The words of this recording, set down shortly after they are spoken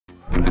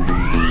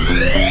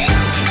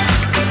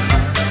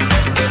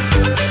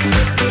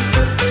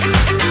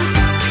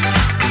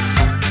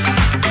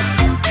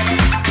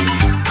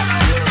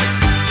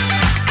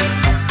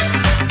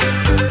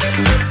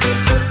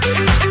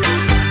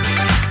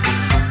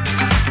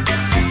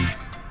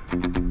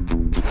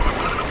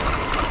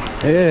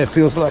Yeah, it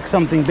feels like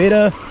something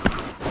better.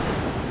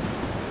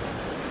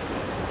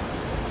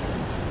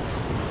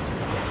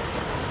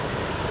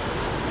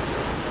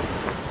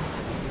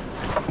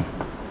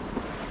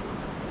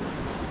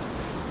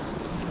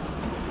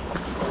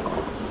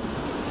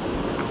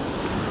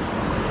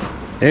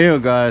 Hey you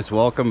guys,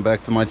 welcome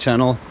back to my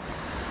channel.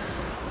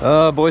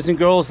 Boys and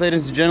girls,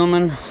 ladies and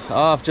gentlemen,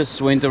 I've just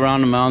went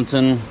around the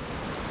mountain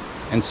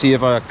and see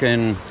if I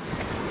can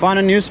find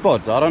a new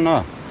spot. I don't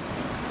know.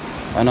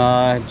 And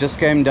I just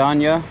came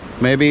down here.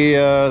 Maybe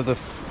the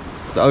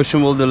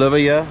ocean will deliver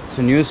here. It's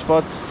a new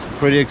spot.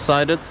 Pretty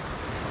excited.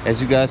 As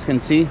you guys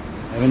can see,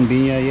 I haven't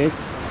been here yet.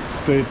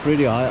 It's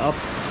pretty high up.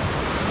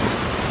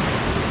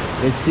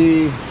 Let's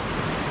see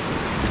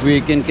if we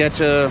can catch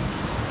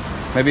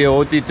maybe a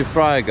hottie to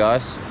fry,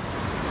 guys.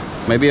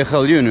 Maybe a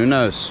galjoen, who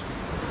knows?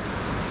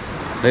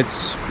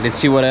 Let's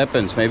see what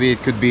happens. Maybe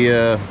it could be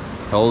a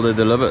holder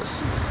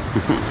delivers.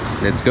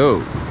 Let's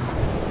go.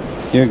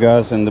 Here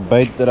guys, and the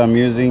bait that I'm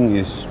using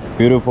is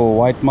beautiful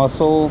white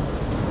mussel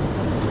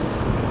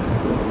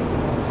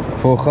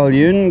for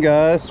galjoen,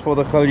 guys, for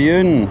the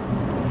galjoen.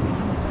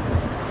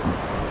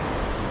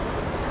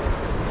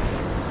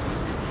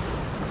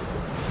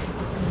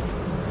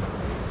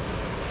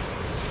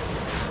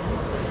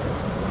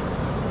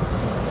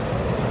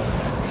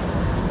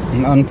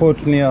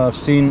 Unfortunately, I've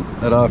seen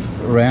that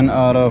I've ran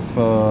out of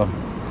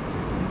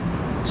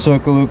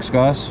circle hooks,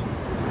 guys.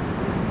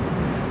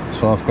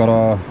 So I've got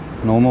a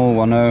normal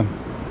 1/0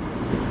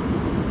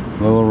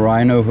 little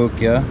rhino hook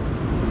here.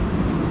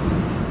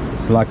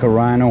 It's like a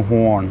rhino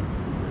horn.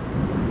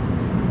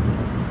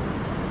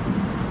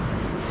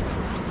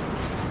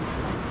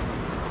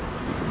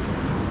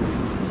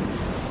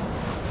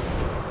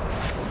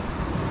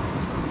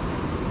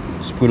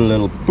 Just put a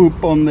little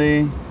poop on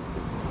there.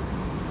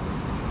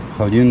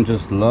 Galjoen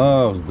just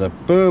loves the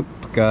poop,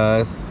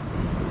 guys.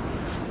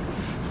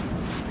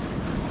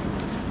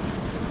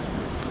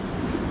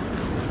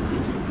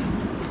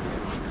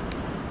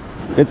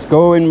 Let's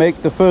go and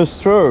make the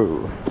first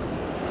throw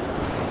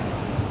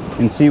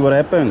and see what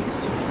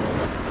happens.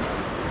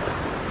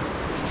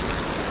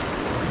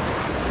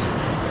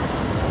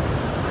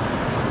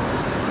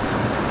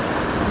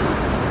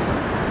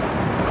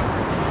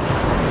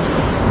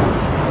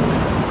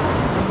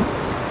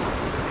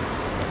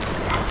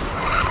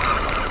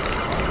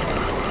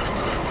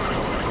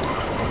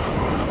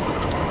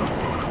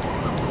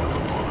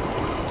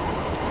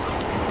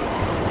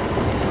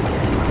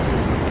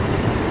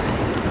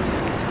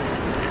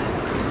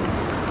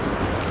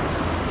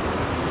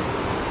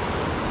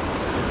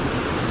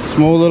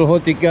 Small little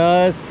hottie,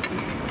 guys.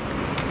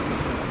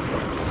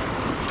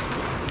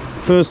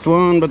 First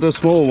one, but a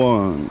small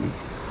one.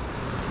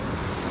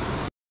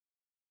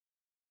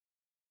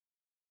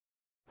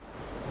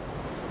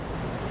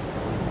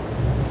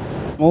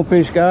 Small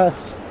fish,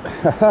 guys.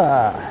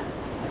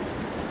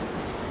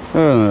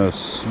 Another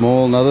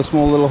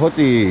small little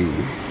hottie.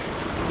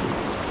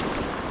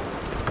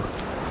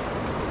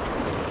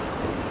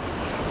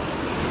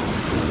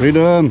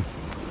 Freedom.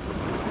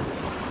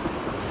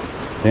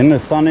 Then the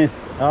sun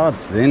is out,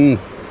 then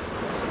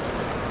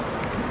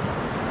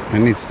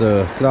it's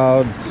the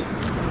clouds,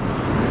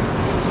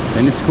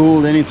 then it's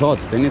cool, then it's hot,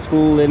 then it's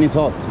cool, then it's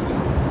hot.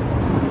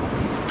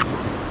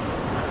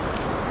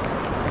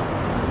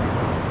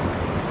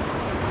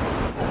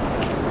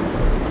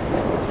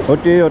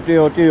 Hottie, hottie,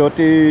 hottie,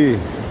 hottie.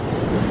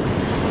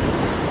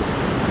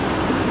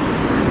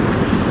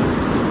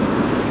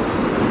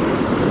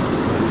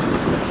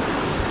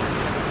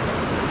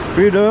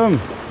 Freedom.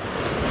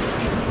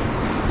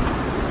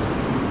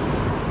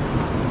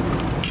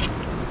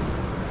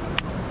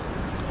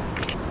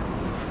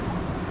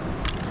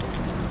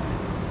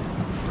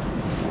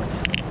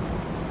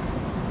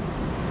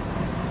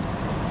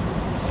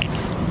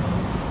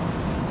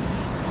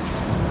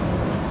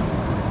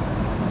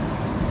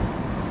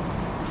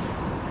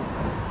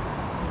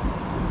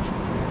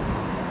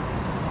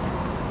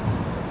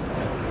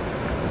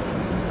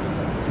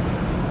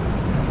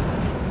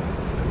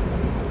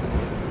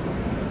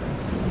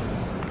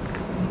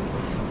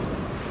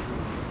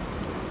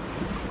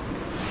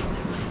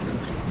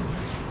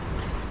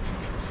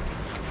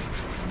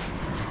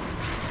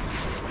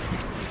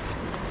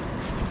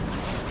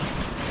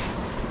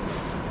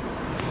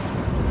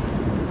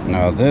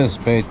 Now this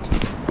bait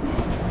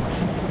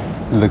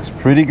looks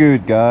pretty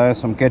good,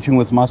 guys. I'm catching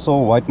with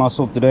mussel, white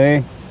mussel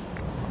today.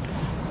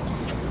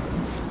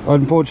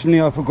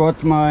 Unfortunately, I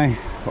forgot my,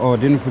 I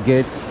didn't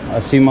forget. I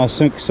see my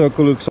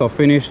circle hooks are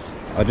finished.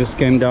 I just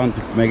came down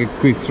to make a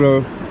quick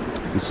throw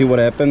and see what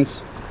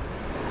happens.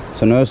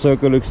 So no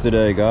circle hooks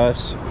today,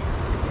 guys.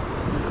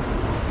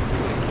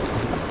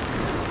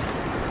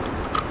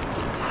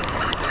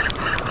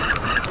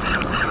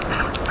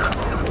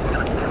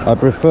 I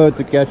prefer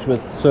to catch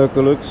with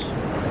circle hooks.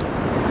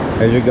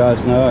 As you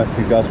guys know, if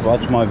you guys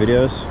watch my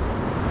videos,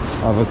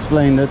 I've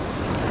explained it.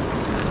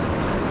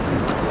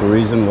 The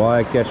reason why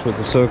I catch with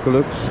the circle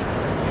hooks.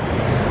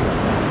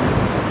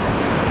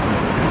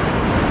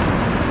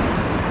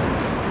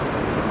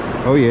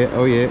 Oh yeah,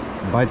 oh yeah.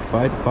 Bite,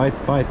 bite, bite,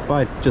 bite,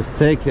 bite. Just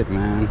take it,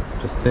 man.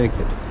 Just take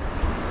it.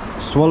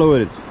 Swallow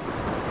it.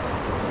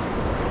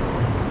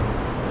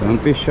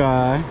 Don't be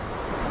shy.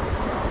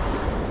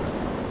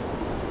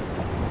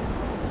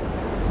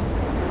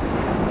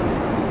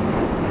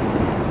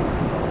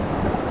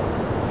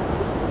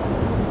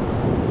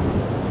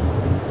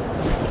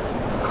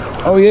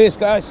 Oh yes,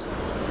 guys.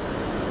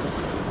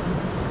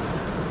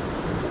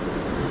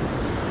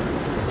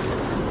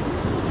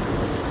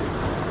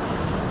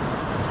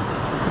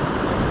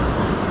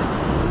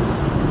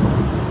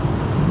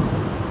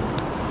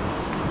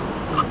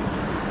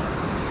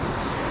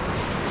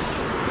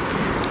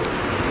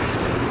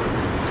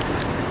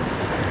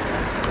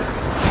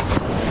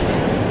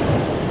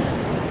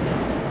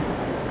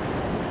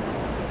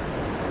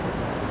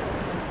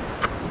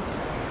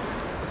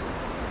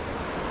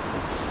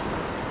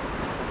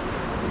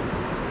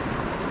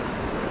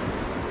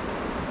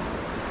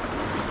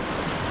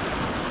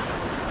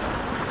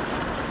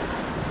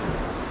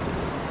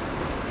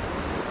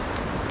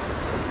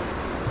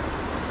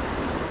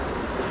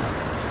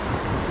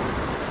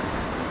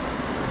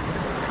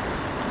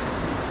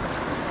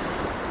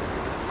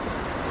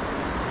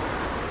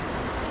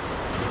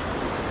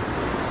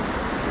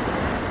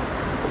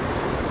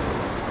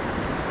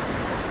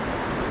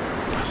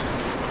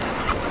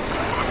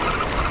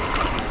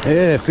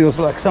 Yeah, it feels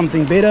like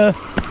something better,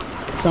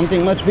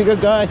 something much bigger,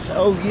 guys.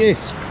 Oh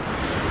yes,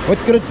 what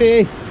could it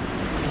be?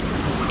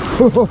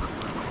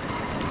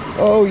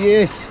 Oh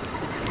yes,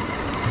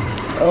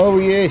 oh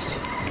yes.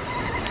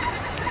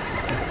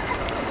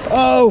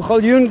 Oh,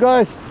 galjoen,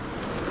 guys.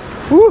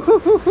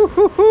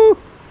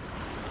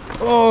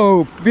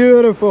 Oh,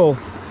 beautiful,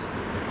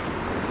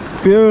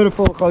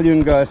 beautiful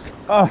galjoen, guys.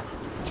 Ah,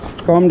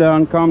 calm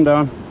down, calm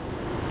down.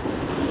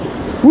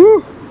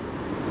 Woo!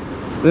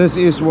 This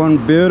is one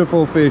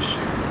beautiful fish.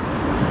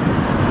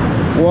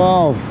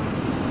 Wow.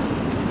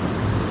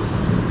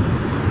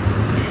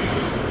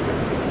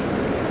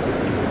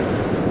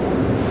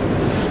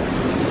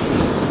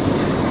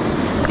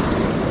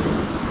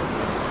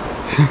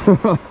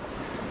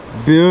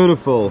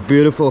 Beautiful,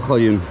 beautiful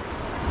galjoen.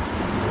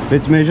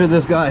 Let's measure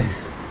this guy.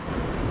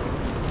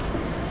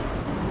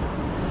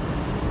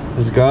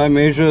 This guy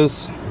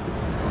measures,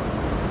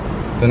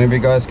 don't know if you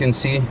guys can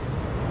see.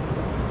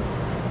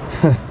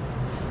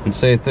 I'd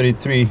say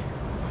 33,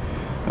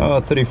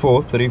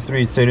 34,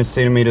 33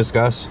 centimeters,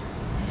 guys.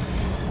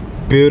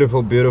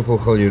 Beautiful, beautiful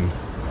galjoen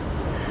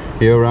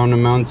here around the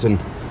mountain.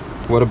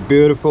 What a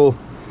beautiful,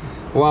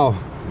 wow,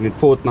 and it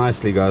fought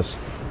nicely, guys.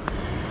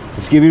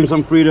 Let's give him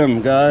some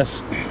freedom,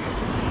 guys.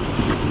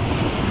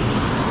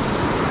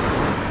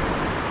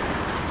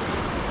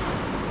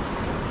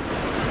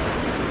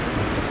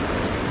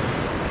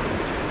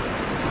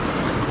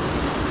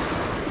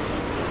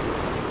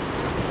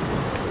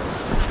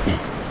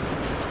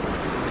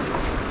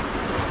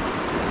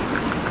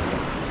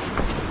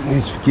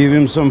 Let's give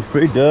him some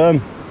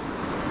freedom.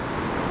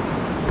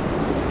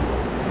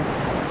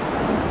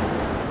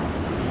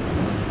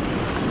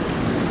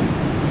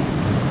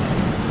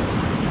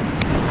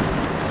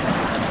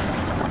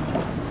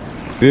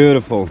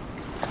 Beautiful.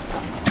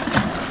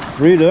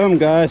 Freedom,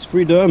 guys,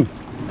 freedom.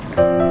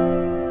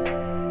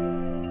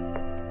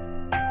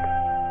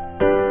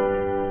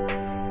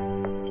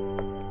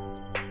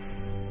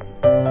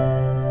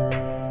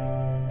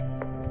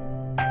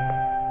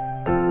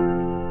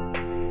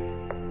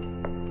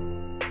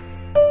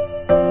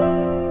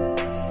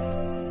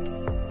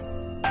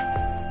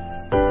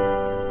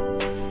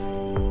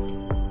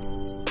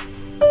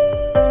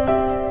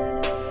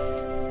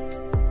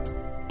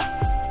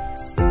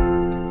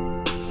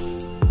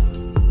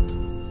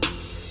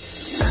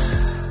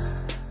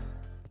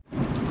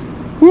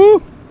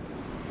 Woo!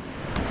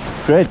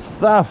 Great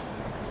stuff.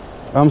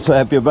 I'm so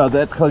happy about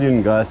that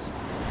galjoen, guys.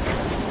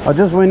 I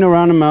just went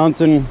around the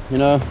mountain, you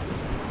know,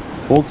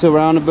 walked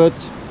around a bit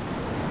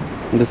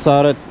and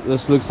decided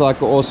this looks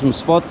like an awesome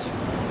spot.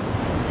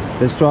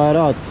 Let's try it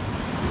out.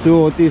 2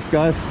 hotties,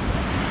 guys.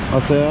 I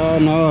said, oh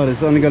no,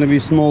 there's only gonna be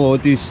small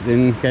hotties.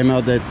 Then came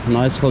out that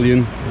nice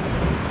galjoen.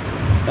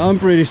 I'm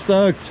pretty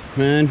stoked,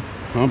 man.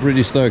 I'm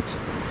pretty stoked.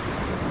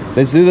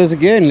 Let's do this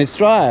again. Let's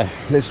try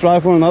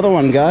for another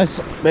one, guys.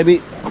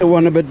 Maybe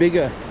one a bit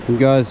bigger.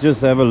 Guys,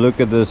 just have a look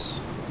at this.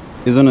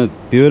 Isn't it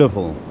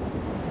beautiful?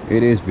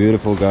 It is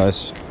beautiful,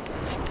 guys.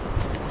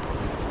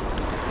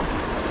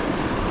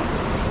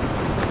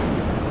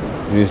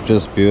 It's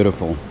just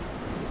beautiful.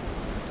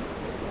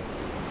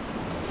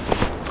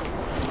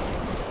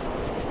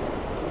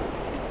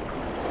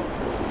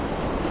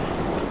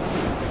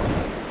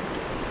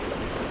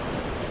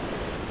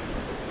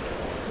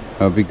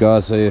 I hope you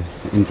guys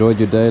enjoyed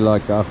your day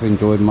like I've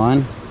enjoyed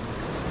mine.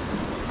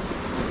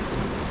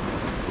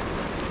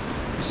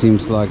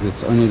 Seems like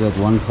it's only that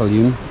one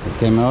galjoen that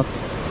came out.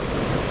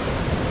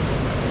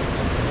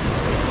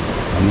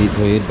 I need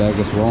to head back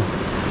as well.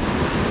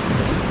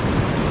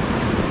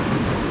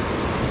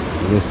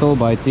 They're still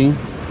biting,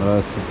 but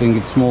I think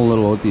it's small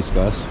little hotties,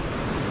 guys.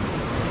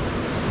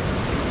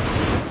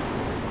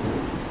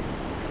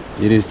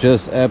 It is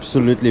just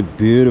absolutely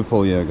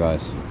beautiful here,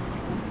 guys.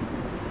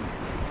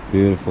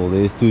 Beautiful.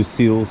 There's two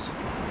seals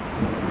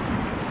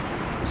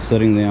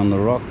sitting there on the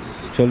rocks,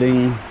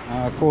 chilling.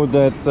 I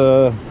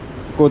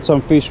caught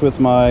some fish with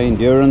my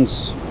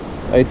Endurance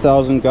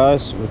 8000,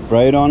 guys, with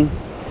braid on,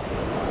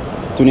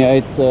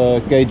 28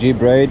 kg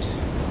braid,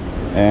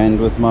 and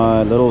with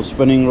my little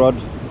spinning rod.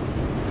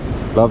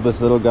 Love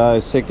this little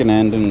guy, second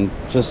hand, and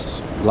I just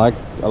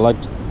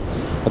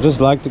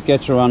like to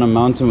catch around a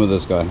mountain with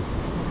this guy.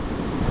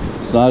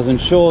 It's nice and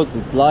short,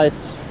 it's light,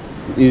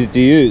 easy to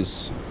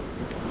use.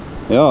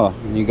 Yeah,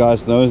 you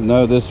guys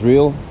know this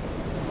reel.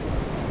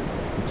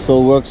 It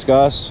still works,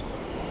 guys.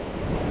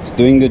 It's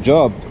doing the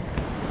job.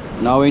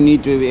 Now we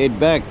need to head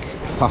back.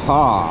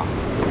 Haha.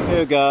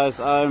 Hey guys,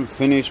 I'm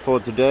finished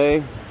for today.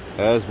 It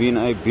has been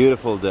a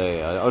beautiful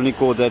day. I only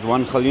caught that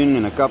one galjoen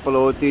and a couple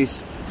of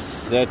oties.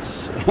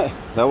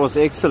 That was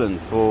excellent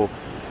for,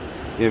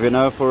 you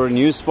know, for a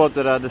new spot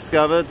that I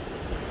discovered.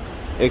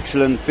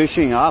 Excellent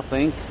fishing, I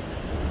think.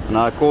 And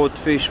I caught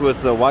fish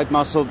with the white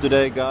mussel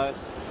today, guys.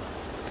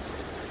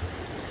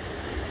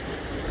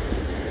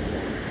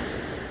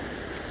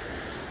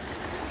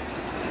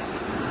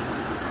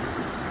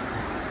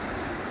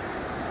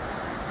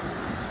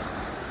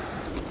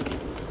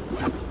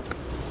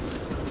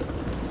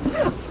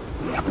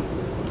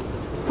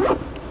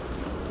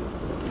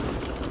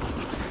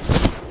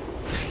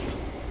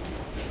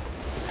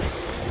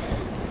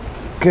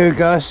 Okay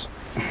guys,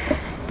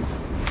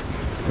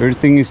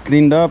 everything is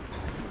cleaned up.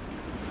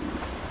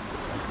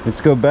 Let's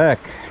go back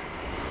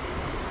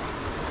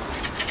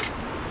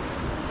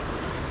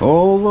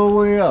all the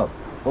way up,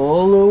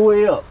 all the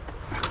way up.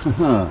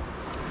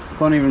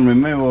 Can't even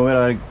remember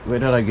where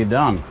did I get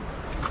down.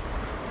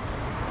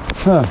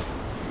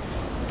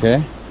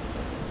 Okay,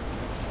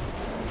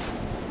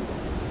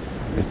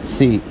 let's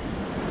see.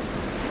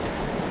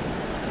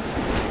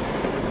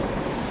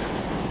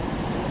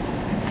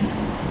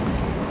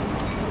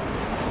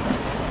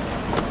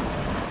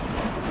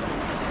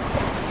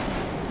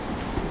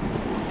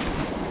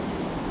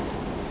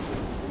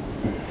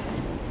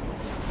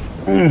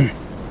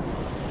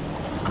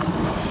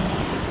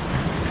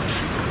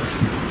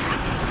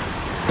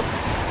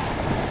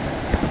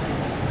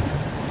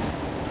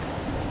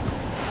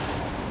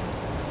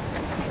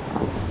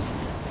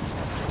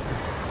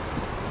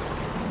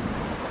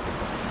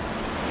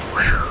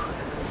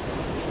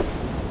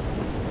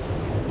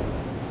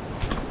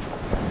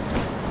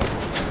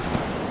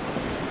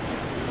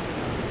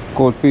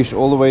 Caught fish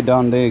all the way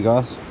down there,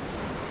 guys.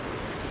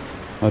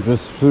 I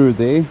just threw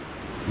there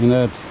in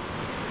that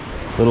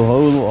little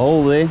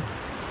hole there,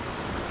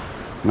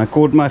 and I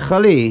caught my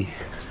gully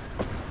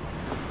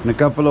and a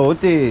couple of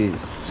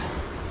oties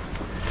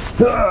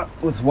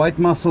with white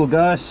mussel,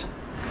 guys,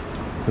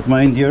 with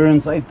my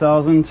Endurance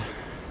 8000,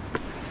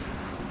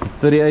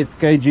 38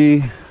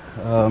 kg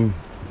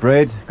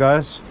braid,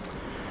 guys.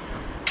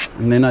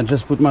 And then I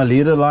just put my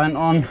leader line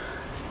on,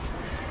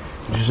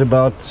 which is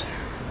about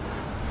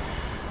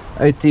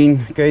 18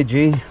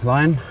 kg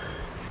line,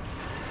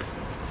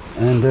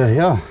 and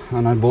yeah,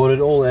 and I bought it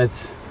all at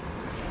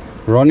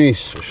Ronnie's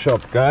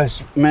shop,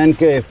 guys, man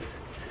cave.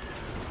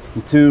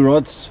 The two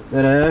rods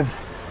that I have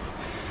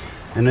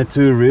and the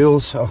two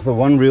reels, of the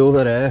one reel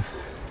that I have,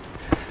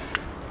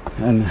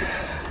 and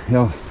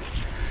yeah,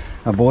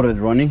 I bought it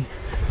at Ronnie,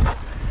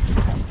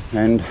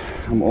 and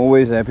I'm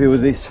always happy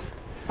with this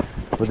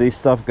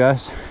stuff,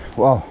 guys.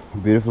 Wow, how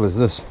beautiful is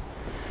this?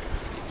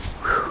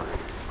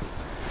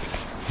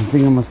 I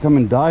think I must come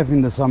and dive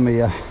in the summer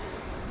here,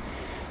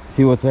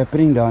 see what's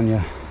happening down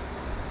here.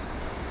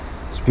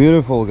 It's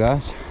beautiful,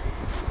 guys.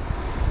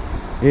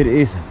 It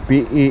is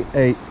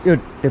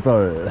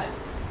beautiful.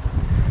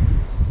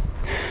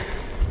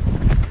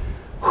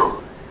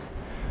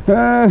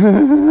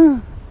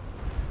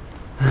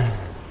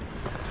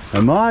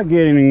 Am I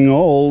getting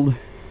old?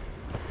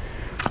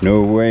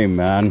 No way,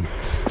 man.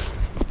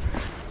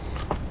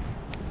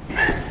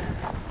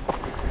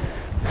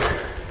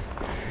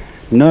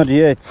 Not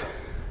yet.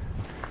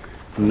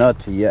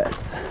 Not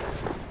yet.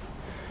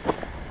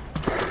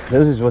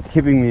 This is what's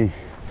keeping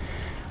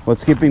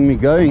me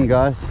going,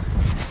 guys.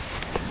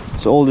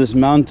 So all this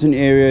mountain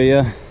area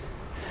here,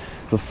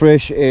 the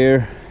fresh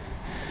air,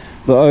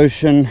 the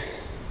ocean,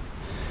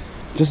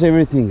 just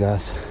everything,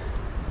 guys.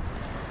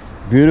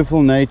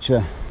 Beautiful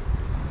nature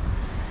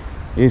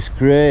is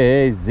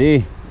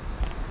crazy.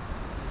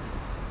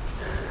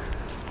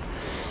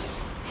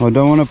 I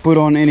don't want to put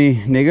on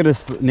any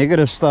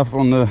negative stuff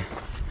on the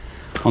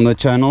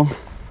channel,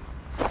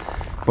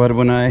 but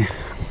when I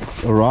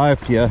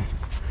arrived here,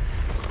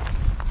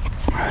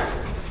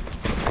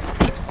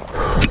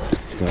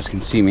 you guys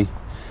can see me.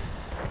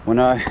 When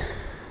I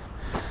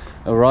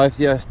arrived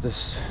here,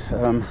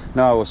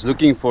 now I was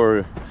looking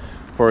for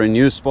a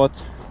new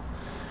spot,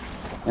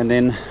 and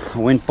then I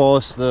went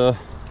past the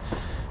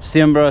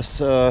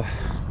Siembras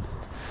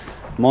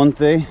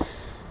Monte,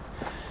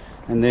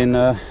 and then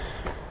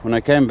when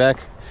I came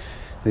back,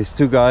 there's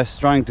two guys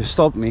trying to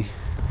stop me,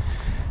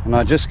 and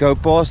I just go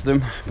past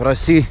them, but I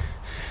see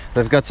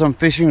they've got some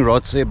fishing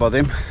rods there by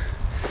them,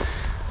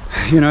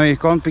 you know, you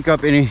can't pick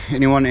up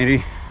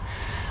anyone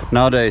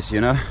nowadays, you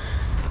know.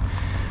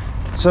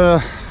 So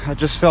I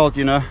just felt,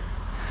 you know,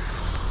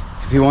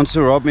 if he wants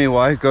to rob me,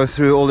 why go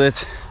through all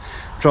that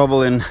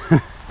trouble and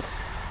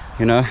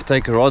you know,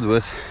 take a rod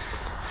with.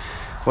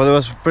 Well, there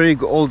was a pretty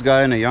old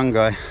guy and a young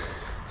guy.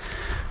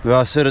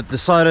 Well, I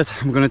decided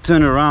I'm gonna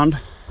turn around,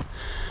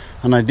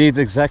 and I did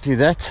exactly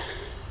that.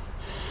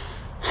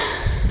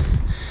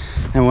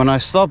 And when I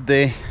stopped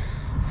there,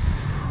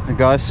 the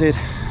guy said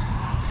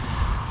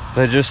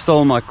they just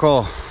stole my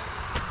car,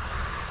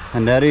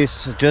 and that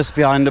is just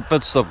behind the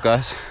pit stop,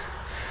 guys.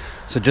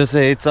 So just a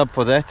heads up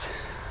for that.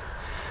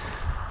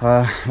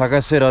 Like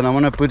I said, I don't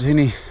want to put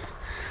any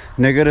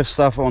negative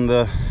stuff on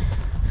the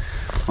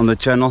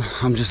channel.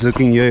 I'm just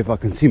looking here if I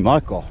can see my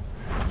car.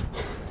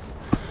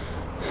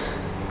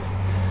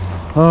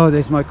 Oh,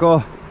 there's my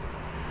car.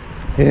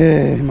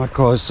 Yeah, my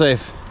car is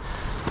safe.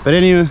 But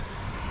anyway,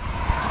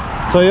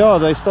 so yeah,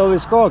 they stole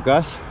this car,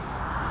 guys.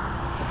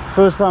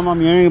 First time I'm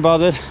hearing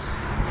about it.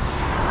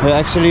 They're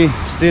actually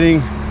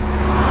stealing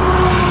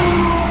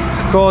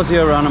cars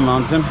here around the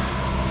mountain.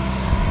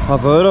 I've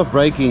heard of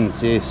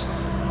break-ins, yes.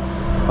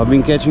 I've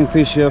been catching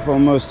fish here for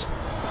almost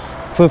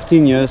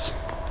 15 years,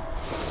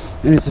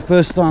 and it's the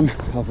first time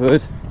I've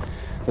heard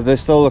that they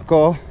stole a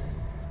car.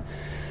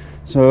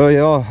 So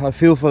yeah, I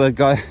feel for that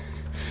guy.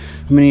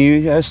 I mean,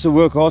 he has to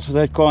work hard for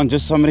that car,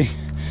 and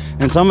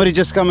somebody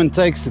just come and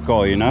takes the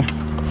car, you know.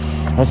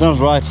 That's not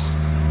right.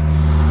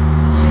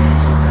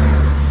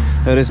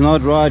 That is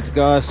not right,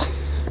 guys.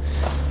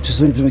 Just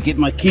went to get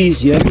my keys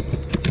here.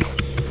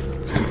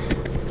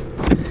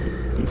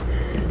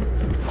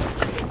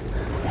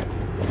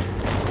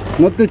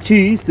 Not the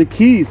cheese, the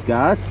keys,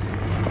 guys.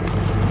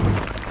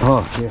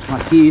 Oh, here's my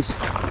keys.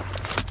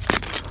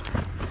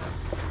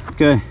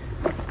 Okay.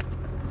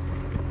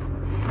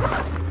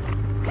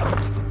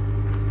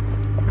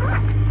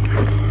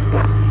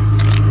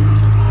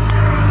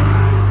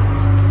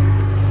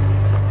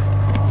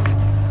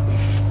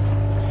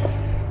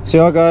 So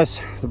yeah, guys,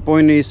 the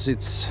point is,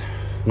 it's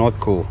not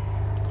cool.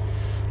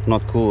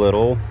 Not cool at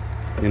all,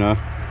 you know.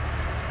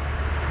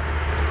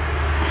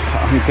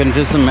 You can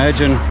just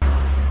imagine,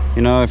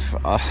 you know, if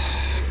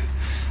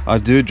I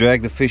do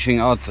drag the fishing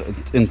out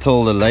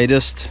until the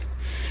latest,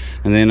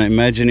 and then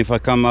imagine if I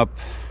come up,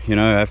 you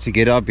know, I have to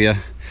get up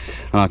here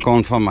and I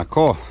can't find my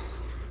car.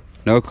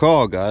 No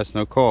car, guys,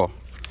 no car.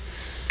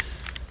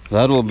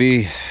 That will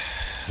be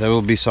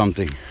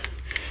something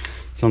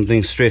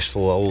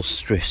stressful. I will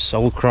stress, I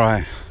will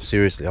cry,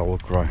 seriously, I will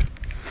cry.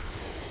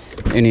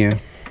 Anyway,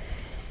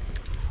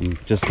 I'm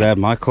just glad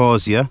my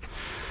car's here.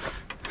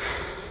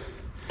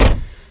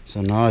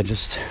 So now I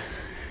just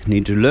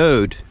need to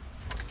load.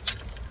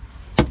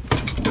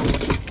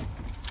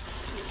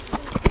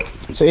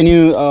 So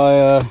anyway,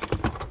 I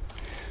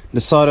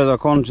decided I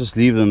can't just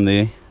leave them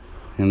there,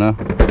 you know.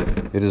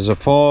 It is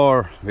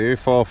very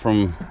far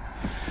from,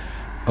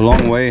 a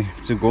long way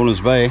to Galjoen's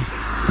Bay.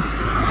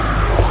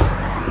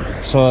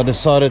 So I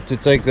decided to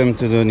take them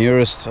to the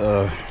nearest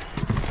to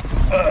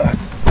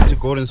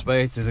Galjoen's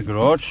Bay, to the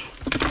garage.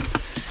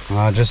 And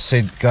I just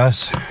said,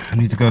 guys, I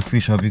need to go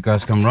fish, I hope you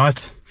guys come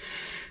right.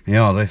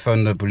 Yeah, they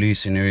found the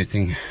police and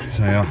everything.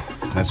 So yeah,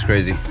 that's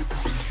crazy.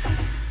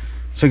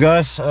 So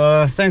guys,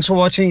 thanks for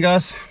watching,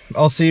 guys.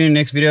 I'll see you in the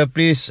next video.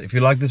 Please, if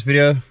you like this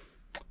video,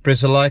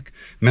 press a like.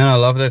 Man, I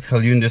love that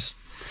Galjoen just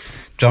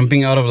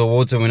jumping out of the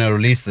water when I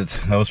released it.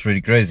 That was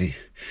pretty crazy.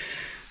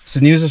 So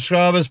new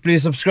subscribers,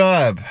 please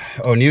subscribe.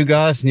 Or new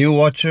guys, new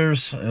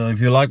watchers, if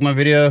you like my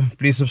video,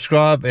 please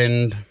subscribe.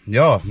 And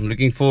yeah, I'm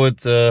looking forward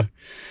to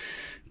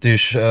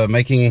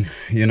making,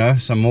 you know,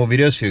 some more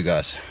videos for you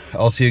guys.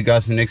 I'll see you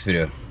guys in the next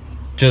video.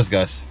 Cheers,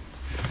 guys.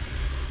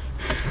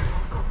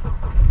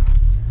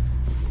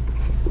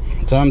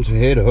 Time to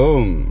head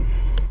home.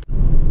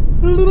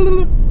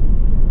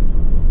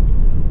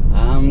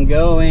 I'm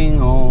going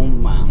home.